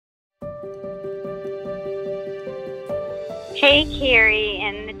Hey, Carrie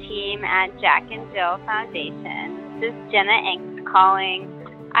and the team at Jack and Jill Foundation. This is Jenna Angst calling.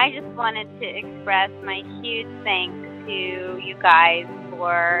 I just wanted to express my huge thanks to you guys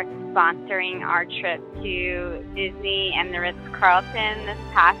for sponsoring our trip to Disney and the Ritz-Carlton this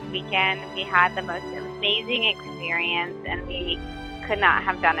past weekend. We had the most amazing experience, and we could not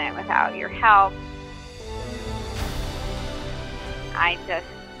have done it without your help. I just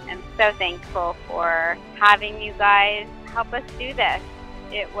am so thankful for having you guys help us do this.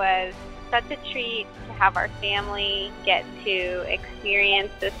 It was such a treat to have our family get to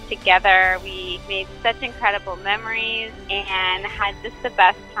experience this together. We made such incredible memories and had just the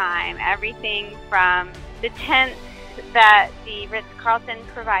best time. Everything from the tents that the Ritz-Carlton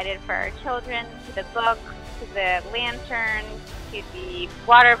provided for our children, to the books, to the lanterns, to the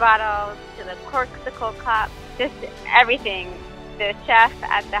water bottles, to the corksicle cups, just everything. The chef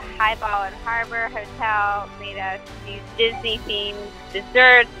at the Highball and Harbor Hotel made us these Disney-themed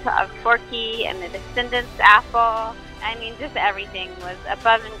desserts of Forky and the Descendants apple. I mean, just everything was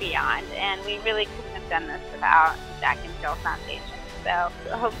above and beyond, and we really couldn't have done this without Jack and Jill Foundation. So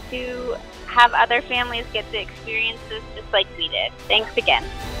I hope to have other families get to experience this just like we did. Thanks again.